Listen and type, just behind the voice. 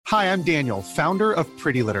Hi, I'm Daniel, founder of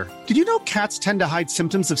Pretty Litter. Did you know cats tend to hide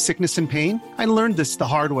symptoms of sickness and pain? I learned this the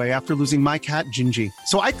hard way after losing my cat, Gingy.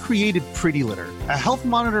 So I created Pretty Litter, a health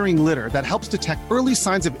monitoring litter that helps detect early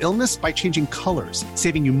signs of illness by changing colors,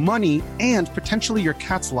 saving you money and potentially your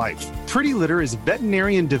cat's life. Pretty Litter is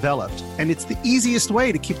veterinarian developed, and it's the easiest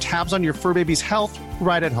way to keep tabs on your fur baby's health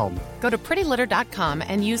right at home. Go to prettylitter.com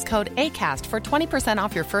and use code ACAST for 20%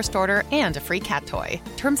 off your first order and a free cat toy.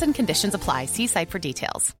 Terms and conditions apply. See site for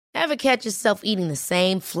details. Ever catch yourself eating the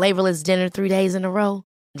same flavorless dinner 3 days in a row?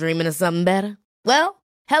 Dreaming of something better? Well,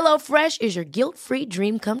 HelloFresh is your guilt-free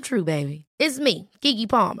dream come true, baby. It's me, Keke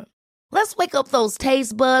Palmer. Let's wake up those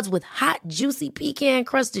taste buds with hot, juicy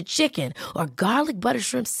pecan-crusted chicken or garlic butter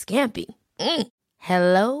shrimp scampi.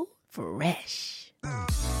 Hello Fresh.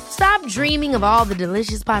 Stop dreaming of all the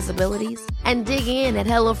delicious possibilities and dig in at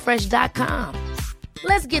HelloFresh.com.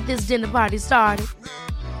 Let's get this dinner party started.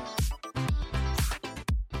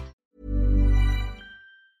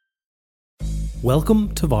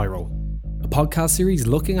 Welcome to Viral, a podcast series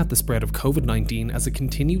looking at the spread of COVID-19 as it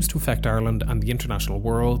continues to affect Ireland and the international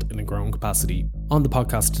world in a growing capacity. On the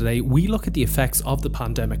podcast today, we look at the effects of the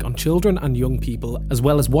pandemic on children and young people, as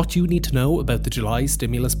well as what you need to know about the July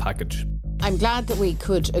stimulus package. I'm glad that we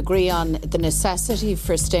could agree on the necessity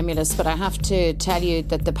for stimulus, but I have to tell you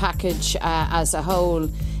that the package as a whole,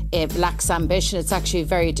 it lacks ambition. It's actually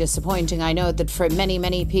very disappointing. I know that for many,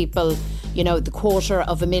 many people, you know, the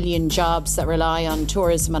 250,000 jobs that rely on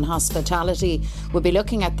tourism and hospitality will be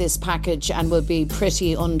looking at this package and will be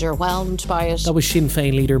pretty underwhelmed by it. That was Sinn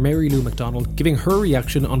Féin leader Mary Lou McDonald giving her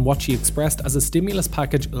reaction on what she expressed as a stimulus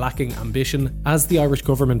package lacking ambition as the Irish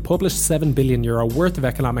government published €7 billion worth of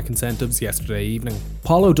economic incentives yesterday evening.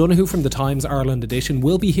 Paul O'Donoghue from the Times Ireland edition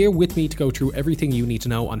will be here with me to go through everything you need to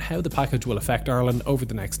know on how the package will affect Ireland over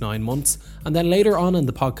the next 9 months. And then later on in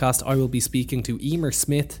the podcast, I will be speaking to Emer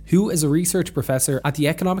Smith, who is a research professor at the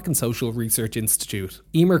Economic and Social Research Institute.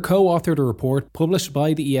 Emer co-authored a report published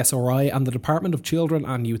by the ESRI and the Department of Children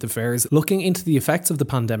and Youth Affairs looking into the effects of the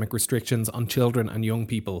pandemic restrictions on children and young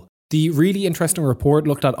people. The really interesting report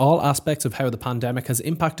looked at all aspects of how the pandemic has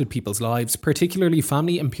impacted people's lives, particularly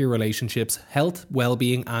family and peer relationships, health,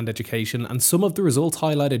 well-being and education, and some of the results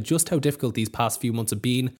highlighted just how difficult these past few months have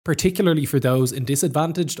been, particularly for those in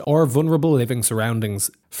disadvantaged or vulnerable living surroundings.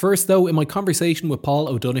 First though, in my conversation with Paul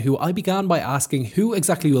O'Donoghue, I began by asking who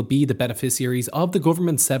exactly will be the beneficiaries of the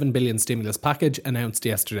government's $7 billion stimulus package announced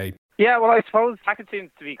yesterday. Yeah, well, I suppose the package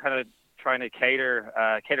seems to be kind of trying to cater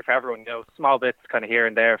for everyone, you know, small bits kind of here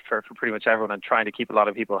and there for pretty much everyone and trying to keep a lot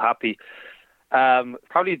of people happy.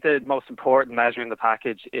 Probably the most important measure in the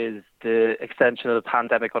package is the extension of the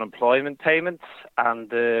pandemic unemployment payments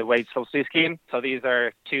and the wage subsidy scheme. So these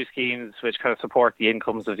are two schemes which kind of support the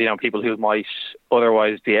incomes of, you know, people who might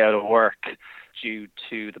otherwise be out of work due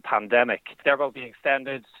to the pandemic. They're both being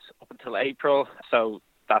extended up until April, so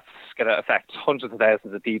that's going to affect hundreds of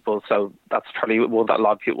thousands of people. So that's probably one that a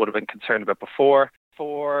lot of people would have been concerned about before.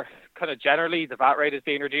 For kind of generally, the VAT rate is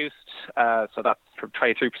being reduced. So that's from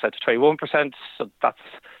 23% to 21%. So that's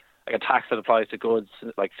like a tax that applies to goods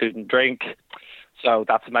like food and drink. So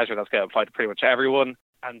that's a measure that's going to apply to pretty much everyone.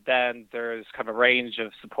 And then there's kind of a range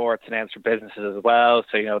of supports announced for businesses as well.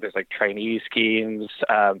 So, you know, there's like trainee schemes,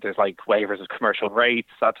 there's like waivers of commercial rates,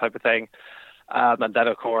 that type of thing. And then,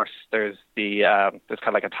 of course, there's there's kind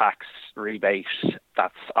of like a tax rebate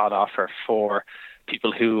that's on offer for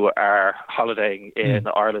people who are holidaying in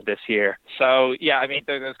Ireland this year. So, yeah, I mean,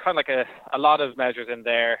 there's kind of like a lot of measures in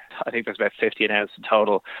there. I think there's about 50 announced in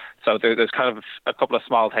total. So there's kind of a couple of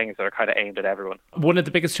small things that are kind of aimed at everyone. One of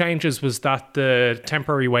the biggest changes was that the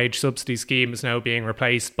temporary wage subsidy scheme is now being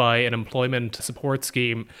replaced by an employment support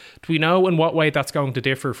scheme. Do we know in what way that's going to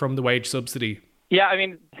differ from the wage subsidy? Yeah, I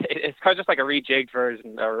mean, it's kind of just like a rejigged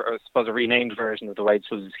version, or I suppose a renamed version of the wage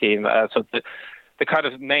subsidy scheme. So the kind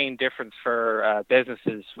of main difference for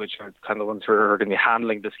businesses, which are kind of the ones who are going to be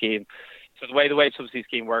handling the scheme. So the way the wage subsidy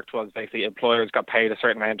scheme worked was basically employers got paid a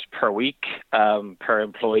certain amount per week per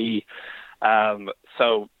employee.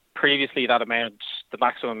 So previously that amount, the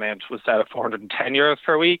maximum amount was set at €410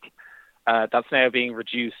 per week. That's now being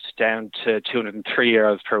reduced down to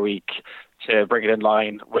 €203 per week to bring it in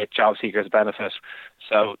line with job seekers' benefit.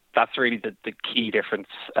 So that's really the key difference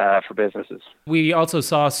for businesses. We also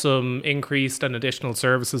saw some increased and additional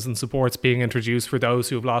services and supports being introduced for those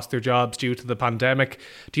who have lost their jobs due to the pandemic.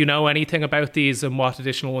 Do you know anything about these and what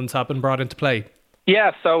additional ones have been brought into play?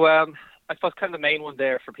 Yeah, so I suppose kind of the main one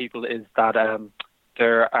there for people is that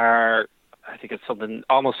there are, I think it's something,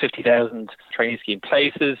 almost 50,000 trainee scheme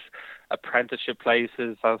places. apprenticeship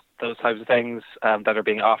places, those types of things that are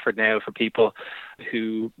being offered now for people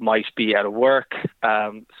who might be out of work.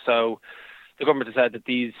 So the government has said that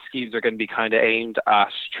these schemes are going to be kind of aimed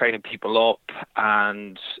at training people up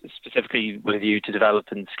and specifically with a view to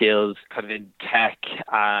developing skills kind of in tech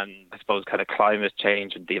and I suppose kind of climate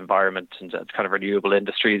change and the environment and kind of renewable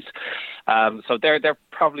industries. So they're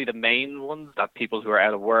probably the main ones that people who are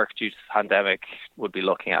out of work due to the pandemic would be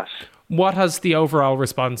looking at. What has the overall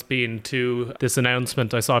response been to this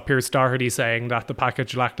announcement? I saw Pierce Doherty saying that the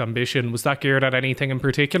package lacked ambition. Was that geared at anything in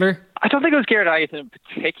particular? I don't think it was geared at anything in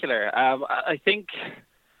particular. I think,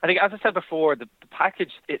 as I said before, the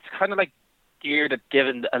package, it's kind of like geared at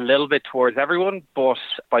giving a little bit towards everyone, but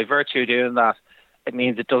by virtue of doing that, it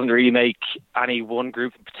means it doesn't really make any one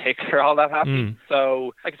group in particular all that happy.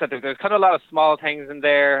 So, like I said, there's kind of a lot of small things in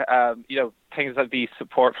there, things that would be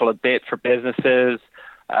supportful a bit for businesses,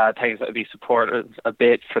 things that would be supportive a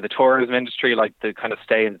bit for the tourism industry, like the kind of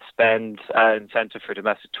stay and spend incentive for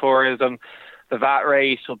domestic tourism. The VAT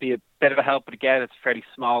rate will be a bit of a help, but again, it's a fairly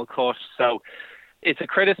small cut. So it's a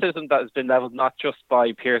criticism that has been levelled not just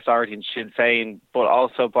by Pierce Doherty and Sinn Féin, but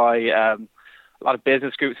also by a lot of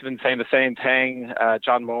business groups have been saying the same thing.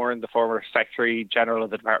 John Moran, the former Secretary General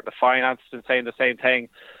of the Department of Finance, has been saying the same thing.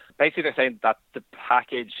 Basically, they're saying that the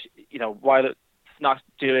package, while it's not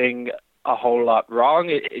doing a whole lot wrong,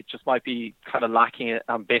 it just might be kind of lacking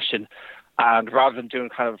ambition. And rather than doing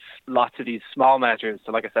kind of lots of these small measures,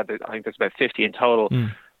 so like I said, I think there's about 50 in total,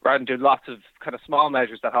 rather than doing lots of kind of small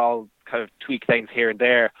measures that all kind of tweak things here and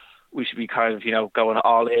there, we should be kind of, going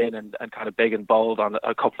all in and kind of big and bold on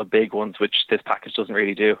a couple of big ones, which this package doesn't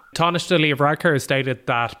really do. Taoiseach Leo Varadkar stated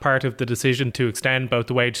that part of the decision to extend both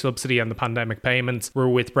the wage subsidy and the pandemic payments were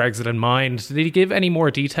with Brexit in mind. Did he give any more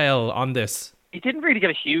detail on this? He didn't really give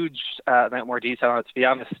a huge amount more detail on it, to be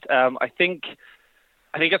honest. I think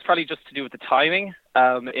it's probably just to do with the timing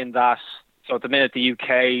in that, so at the minute the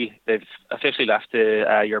UK, they've officially left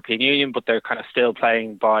the European Union, but they're kind of still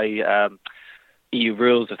playing by EU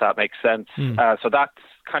rules, if that makes sense. So that's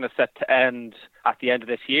kind of set to end at the end of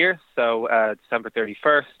this year, so December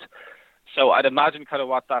 31st. So I'd imagine kind of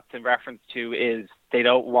what that's in reference to is they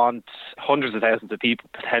don't want hundreds of thousands of people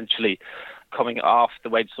potentially coming off the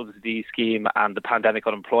wage subsidy scheme and the pandemic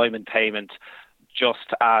unemployment payment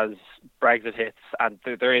just as Brexit hits, and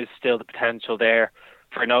there is still the potential there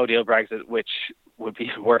for a no-deal Brexit, which would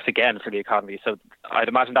be worse again for the economy. So I'd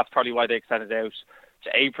imagine that's probably why they extended out to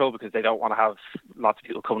April, because they don't want to have lots of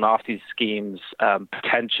people coming off these schemes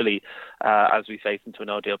potentially as we face into a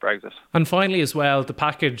no-deal Brexit. And finally as well, the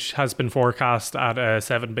package has been forecast at a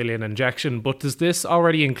 7 billion injection, but does this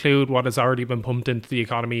already include what has already been pumped into the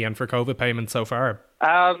economy and for COVID payments so far?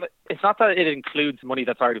 It's not that it includes money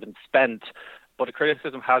that's already been spent, but the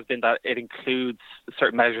criticism has been that it includes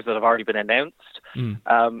certain measures that have already been announced.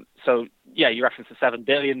 So, yeah, you referenced the 7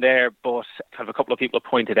 billion there, but kind of a couple of people have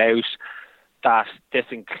pointed out that this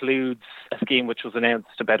includes a scheme which was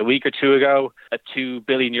announced about a week or two ago, a €2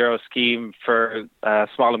 billion scheme for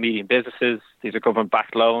small and medium businesses. These are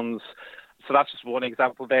government-backed loans. So that's just one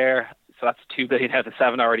example there. So that's 2 billion out of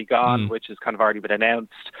 7 already gone, which has kind of already been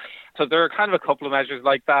announced. So there are kind of a couple of measures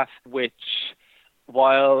like that, which,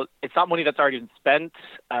 while it's not money that's already been spent,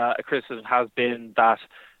 a criticism has been that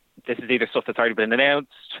this is either stuff that's already been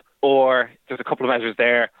announced, or there's a couple of measures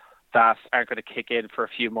there that aren't going to kick in for a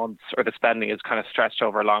few months, or the spending is kind of stretched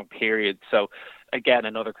over a long period. So again,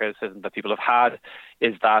 another criticism that people have had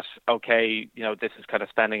is that, okay, this is kind of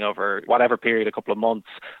spending over whatever period, a couple of months,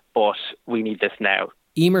 but we need this now.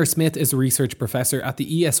 Emer Smith is a research professor at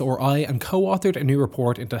the ESRI and co-authored a new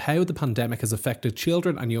report into how the pandemic has affected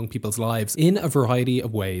children and young people's lives in a variety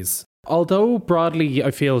of ways. Although broadly I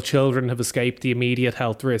feel children have escaped the immediate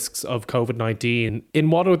health risks of COVID-19, in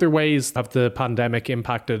what other ways have the pandemic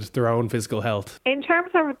impacted their own physical health? In terms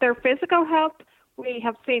of their physical health, we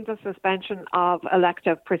have seen the suspension of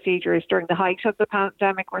elective procedures during the height of the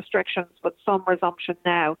pandemic restrictions, with some resumption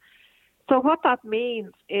now. So what that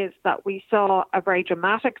means is that we saw a very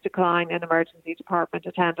dramatic decline in emergency department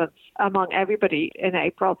attendance among everybody in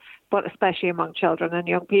April, but especially among children and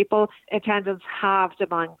young people. Attendance halved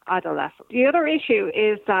among adolescents. The other issue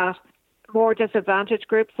is that more disadvantaged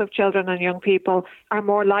groups of children and young people are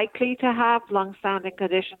more likely to have long-standing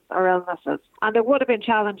conditions or illnesses. And there would have been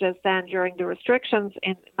challenges then during the restrictions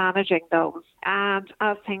in managing those. And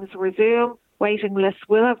as things resume, waiting lists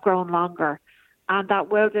will have grown longer. And that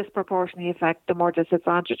will disproportionately affect the more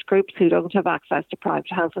disadvantaged groups who don't have access to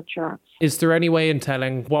private health insurance. Is there any way in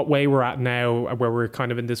telling what way we're at now, where we're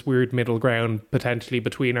kind of in this weird middle ground, potentially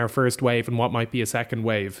between our first wave and what might be a second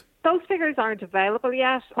wave? Those figures aren't available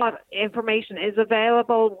yet. What information is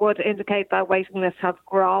available would indicate that waiting lists have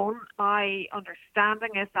grown. My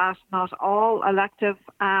understanding is that not all elective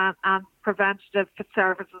and preventative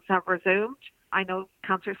services have resumed. I know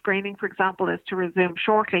cancer screening, for example, is to resume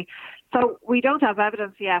shortly. So we don't have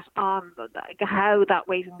evidence yet on how that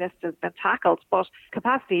waiting list has been tackled, but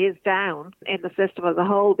capacity is down in the system as a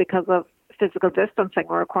whole because of physical distancing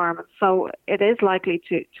requirements. So it is likely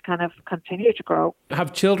to kind of continue to grow.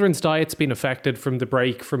 Have children's diets been affected from the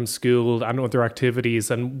break from school and other activities?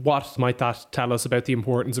 And what might that tell us about the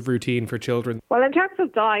importance of routine for children? Well, in terms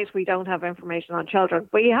of diet, we don't have information on children,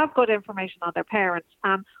 but you have good information on their parents.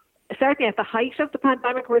 Certainly at the height of the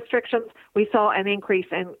pandemic restrictions, we saw an increase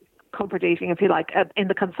in comfort eating, if you like, in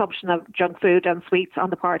the consumption of junk food and sweets on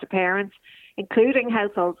the part of parents, including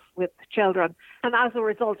households with children. And as a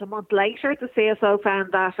result, a month later, the CSO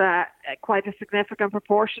found that quite a significant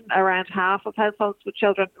proportion, around half of households with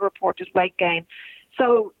children, reported weight gain.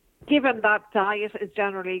 So given that diet is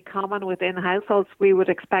generally common within households, we would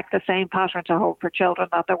expect the same pattern to hold for children,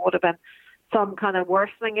 that there would have been some kind of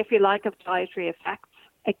worsening, if you like, of dietary effects.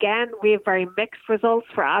 Again, we have very mixed results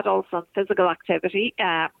for adults on physical activity,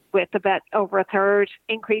 with about over a third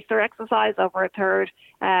increase their exercise, over a third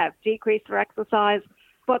decrease their exercise.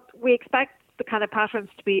 But we expect the kind of patterns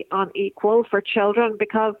to be unequal for children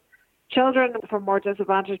because children from more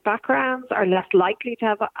disadvantaged backgrounds are less likely to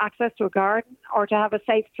have access to a garden or to have a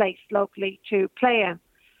safe place locally to play in.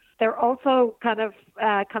 They're also kind of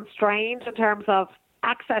constrained in terms of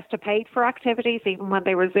access to paid for activities even when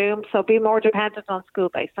they resume, so be more dependent on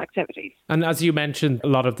school-based activities. And as you mentioned, a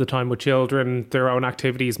lot of the time with children, their own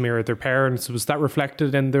activities mirror their parents. Was that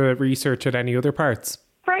reflected in the research at any other parts?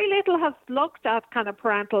 Very little has looked at kind of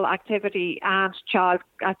parental activity and child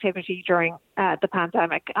activity during the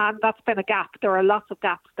pandemic, and that's been a gap. There are lots of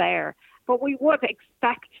gaps there, but we would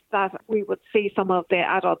expect that we would see some of the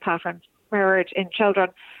adult patterns mirrored in children.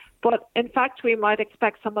 But in fact, we might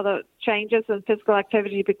expect some of the changes in physical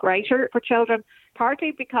activity to be greater for children,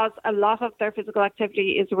 partly because a lot of their physical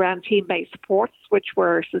activity is around team-based sports, which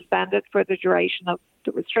were suspended for the duration of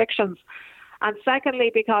the restrictions. And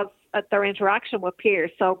secondly, because their interaction with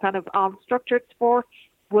peers, so kind of unstructured sports,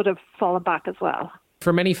 would have fallen back as well.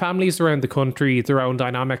 For many families around the country, their own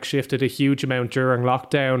dynamic shifted a huge amount during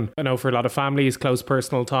lockdown. I know for a lot of families, close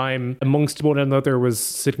personal time amongst one another was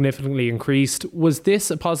significantly increased. Was this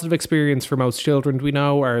a positive experience for most children, do we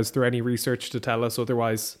know, or is there any research to tell us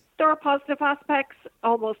otherwise? There are positive aspects.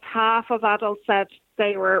 Almost half of adults said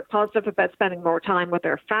they were positive about spending more time with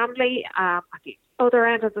their family. At the other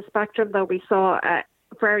end of the spectrum, though, we saw a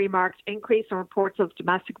very marked increase in reports of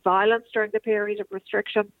domestic violence during the period of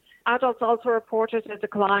restriction. Adults also reported a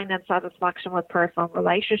decline in satisfaction with personal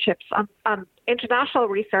relationships. And international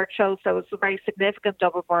research shows there was a very significant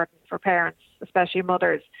double burden for parents, especially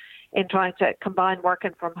mothers, in trying to combine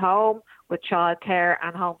working from home with childcare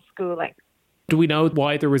and homeschooling. Do we know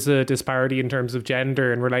why there was a disparity in terms of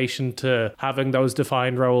gender in relation to having those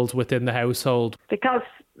defined roles within the household? Because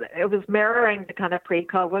it was mirroring the kind of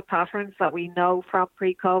pre-COVID patterns that we know from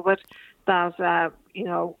pre-COVID, that,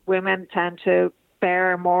 women tend to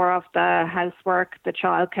bear more of the housework, the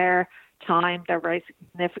childcare time. There are very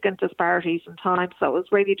significant disparities in time. So it was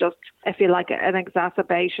really just, if you like, an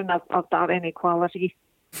exacerbation of that inequality.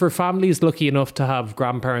 For families lucky enough to have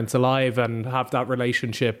grandparents alive and have that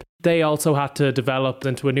relationship, they also had to develop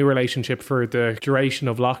into a new relationship for the duration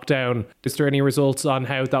of lockdown. Is there any results on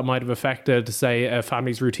how that might have affected, say, a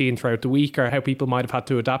family's routine throughout the week, or how people might have had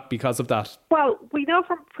to adapt because of that? Well, we know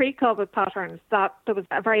from pre-COVID patterns that there was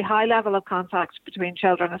a very high level of contact between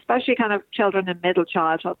children, especially kind of children in middle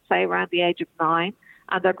childhood, say around the age of 9.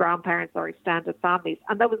 And their grandparents or extended families.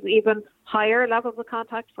 And there was even higher levels of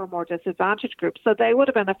contact for more disadvantaged groups. So they would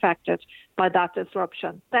have been affected by that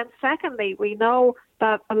disruption. Then secondly, we know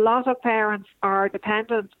that a lot of parents are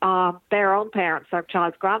dependent on their own parents, their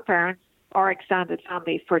child's grandparents, or extended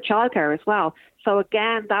families for childcare as well. So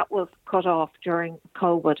again, that was cut off during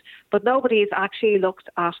COVID. But nobody's actually looked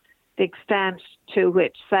at the extent to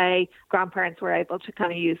which, say, grandparents were able to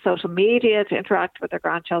kind of use social media to interact with their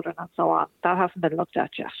grandchildren and so on. That hasn't been looked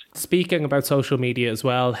at yet. Speaking about social media as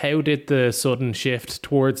well, how did the sudden shift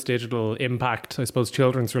towards digital impact, I suppose,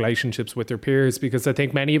 children's relationships with their peers? Because I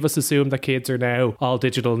think many of us assume that kids are now all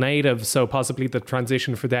digital natives, so possibly the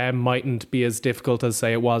transition for them mightn't be as difficult as,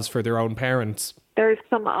 say, it was for their own parents. There's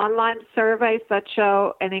some online surveys that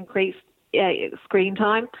show an increased screen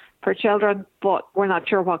time for children, but we're not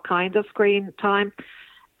sure what kind of screen time.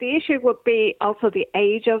 The issue would be also the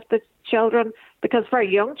age of the children, because very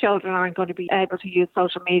young children aren't going to be able to use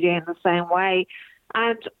social media in the same way.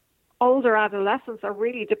 And older adolescents are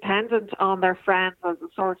really dependent on their friends as a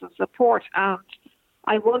source of support, and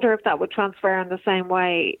I wonder if that would transfer in the same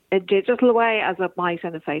way, a digital way, as it might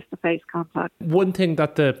in a face-to-face contact. One thing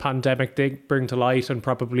that the pandemic did bring to light and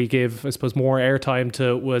probably give, I suppose, more airtime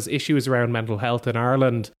to was issues around mental health in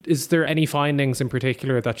Ireland. Is there any findings in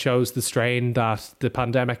particular that shows the strain that the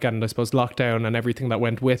pandemic and, I suppose, lockdown and everything that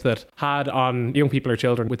went with it had on young people or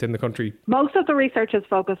children within the country? Most of the research is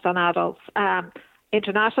focused on adults.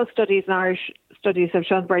 International studies and Irish studies have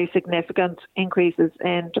shown very significant increases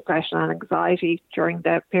in depression and anxiety during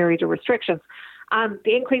the period of restrictions. And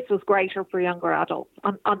the increase was greater for younger adults.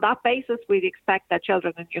 On that basis, we'd expect that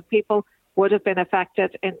children and young people would have been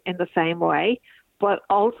affected in the same way, but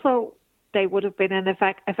also they would have been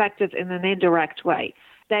affected in an indirect way.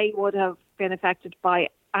 They would have been affected by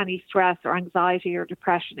any stress or anxiety or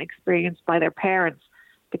depression experienced by their parents,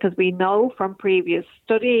 because we know from previous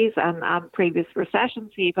studies and previous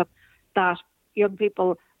recessions even that young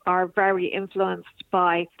people are very influenced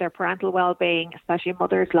by their parental well-being, especially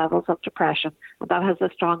mothers' levels of depression. And that has a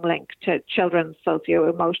strong link to children's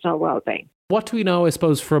socio-emotional well-being. What do we know, I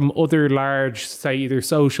suppose, from other large, say, either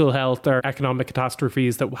social health or economic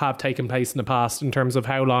catastrophes that have taken place in the past in terms of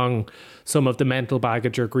how long some of the mental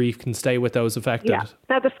baggage or grief can stay with those affected? Yeah.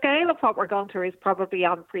 Now, the scale of what we're going through is probably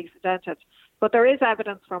unprecedented, but there is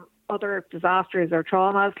evidence from other disasters or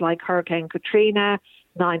traumas like Hurricane Katrina,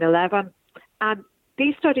 9/11, and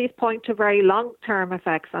these studies point to very long-term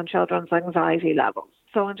effects on children's anxiety levels.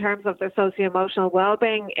 So in terms of their socio-emotional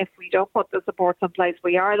well-being, if we don't put the supports in place,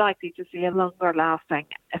 we are likely to see a longer-lasting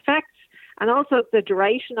effect. And also the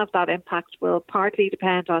duration of that impact will partly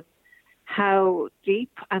depend on how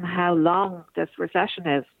deep and how long this recession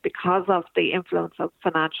is, because of the influence of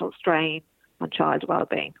financial strain on child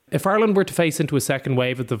well-being. If Ireland were to face into a second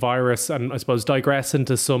wave of the virus and, I suppose, digress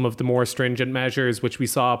into some of the more stringent measures which we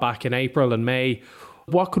saw back in April and May,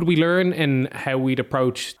 what could we learn in how we'd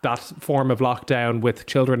approach that form of lockdown with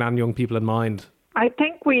children and young people in mind? I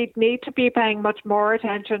think we need to be paying much more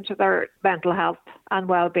attention to their mental health and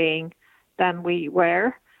well-being than we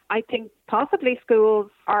were. I think possibly schools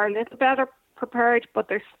are a little better prepared, but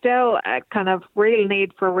there's still a kind of real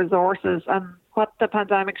need for resources. And what the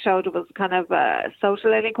pandemic showed was kind of a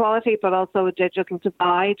social inequality, but also a digital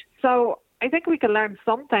divide. So I think we can learn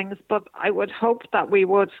some things, but I would hope that we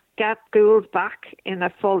would get schools back in a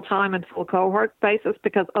full-time and full cohort basis,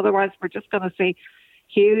 because otherwise we're just going to see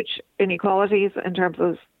huge inequalities in terms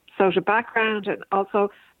of social background and also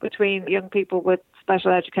between young people with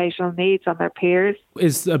special educational needs and their peers.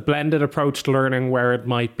 Is a blended approach to learning where it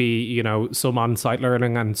might be, you know, some on-site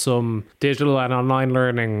learning and some digital and online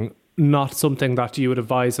learning not something that you would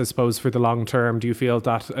advise, I suppose, for the long term? Do you feel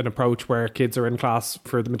that an approach where kids are in class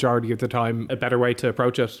for the majority of the time a better way to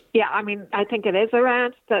approach it? Yeah, I mean, I think it is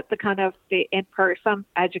around the kind of the in-person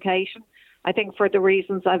education. I think for the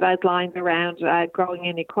reasons I've outlined around growing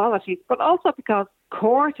inequalities, but also because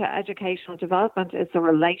core to educational development is the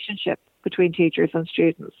relationship between teachers and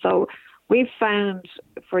students. So we've found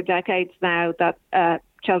for decades now that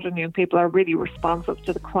children and young people are really responsive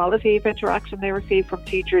to the quality of interaction they receive from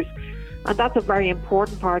teachers. And that's a very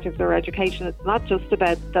important part of their education. It's not just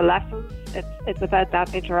about the lessons, it's about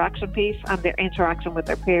that interaction piece and their interaction with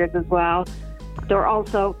their peers as well. There are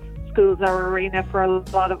also schools are arena for a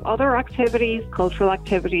lot of other activities, cultural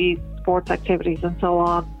activities, sports activities and so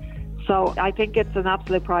on. So I think it's an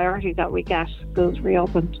absolute priority that we get schools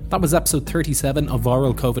reopened. That was episode 37 of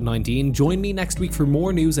Viral COVID-19. Join me next week for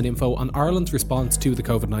more news and info on Ireland's response to the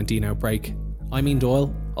COVID-19 outbreak. I'm Ian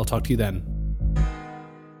Doyle. I'll talk to you then.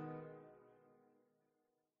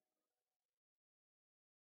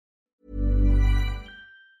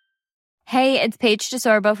 Hey, it's Paige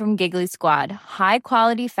DeSorbo from Giggly Squad. High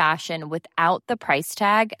quality fashion without the price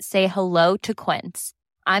tag. Say hello to Quince.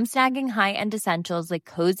 I'm snagging high-end essentials like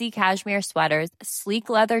cozy cashmere sweaters, sleek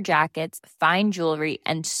leather jackets, fine jewelry,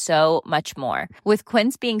 and so much more. With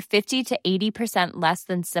Quince being 50 to 80% less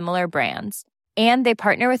than similar brands. And they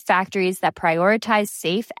partner with factories that prioritize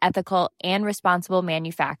safe, ethical, and responsible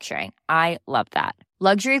manufacturing. I love that.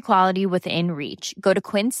 Luxury quality within reach. Go to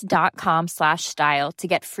quince.com/style to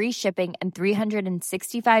get free shipping and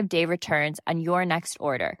 365-day returns on your next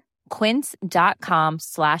order.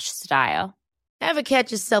 Quince.com/style. Ever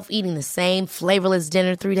catch yourself eating the same flavorless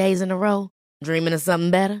dinner 3 days in a row? Dreaming of something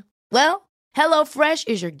better? Well, HelloFresh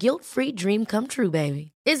is your guilt-free dream come true,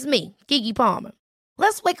 baby. It's me, Keke Palmer.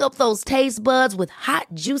 Let's wake up those taste buds with hot,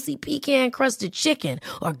 juicy pecan-crusted chicken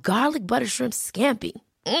or garlic butter shrimp scampi.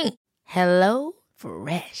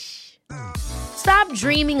 HelloFresh. Stop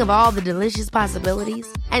dreaming of all the delicious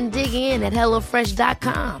possibilities and dig in at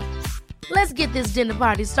HelloFresh.com. Let's get this dinner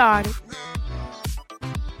party started.